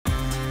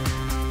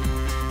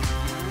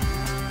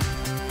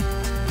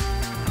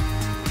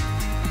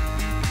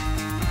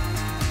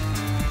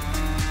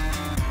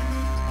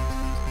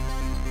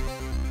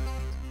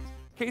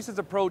Case's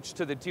approach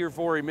to the Tier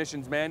 4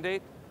 emissions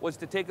mandate was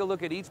to take a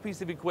look at each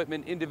piece of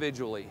equipment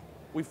individually.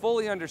 We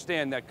fully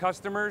understand that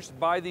customers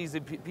buy these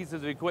pieces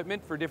of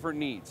equipment for different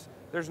needs.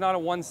 There's not a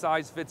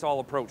one-size-fits-all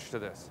approach to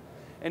this.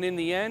 And in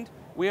the end,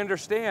 we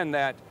understand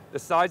that the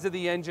size of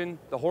the engine,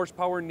 the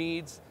horsepower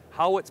needs,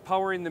 how it's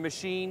powering the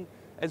machine,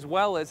 as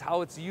well as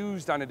how it's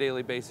used on a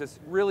daily basis,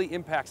 really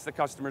impacts the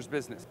customer's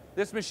business.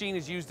 This machine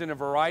is used in a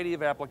variety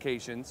of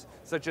applications,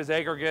 such as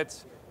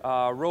aggregates,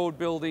 road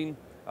building,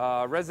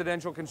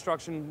 residential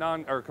construction,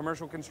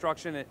 commercial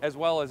construction, as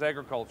well as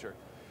agriculture.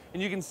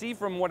 And you can see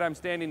from what I'm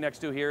standing next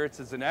to here, it's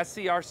an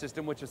SCR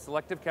system, which is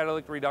selective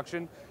catalytic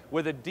reduction,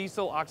 with a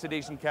diesel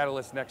oxidation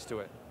catalyst next to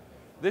it.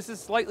 This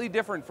is slightly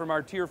different from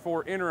our Tier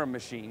 4 interim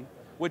machine,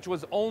 which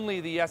was only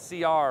the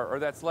SCR, or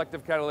that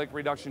selective catalytic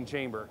reduction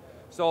chamber.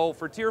 So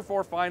for Tier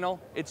 4 final,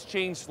 it's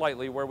changed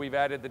slightly where we've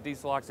added the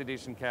diesel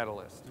oxidation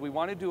catalyst. We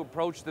wanted to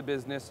approach the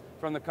business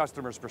from the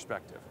customer's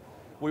perspective.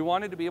 We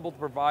wanted to be able to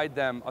provide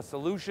them a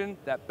solution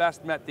that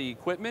best met the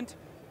equipment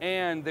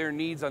and their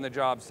needs on the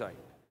job site.